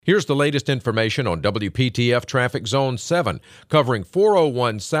Here's the latest information on WPTF Traffic Zone 7, covering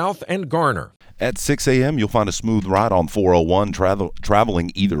 401 South and Garner. At 6 a.m., you'll find a smooth ride on 401,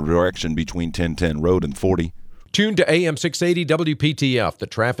 traveling either direction between 1010 Road and 40. Tune to AM 680 WPTF, the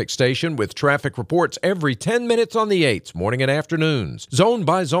traffic station, with traffic reports every 10 minutes on the 8s, morning and afternoons.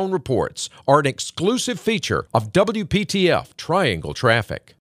 Zone-by-zone reports are an exclusive feature of WPTF Triangle Traffic.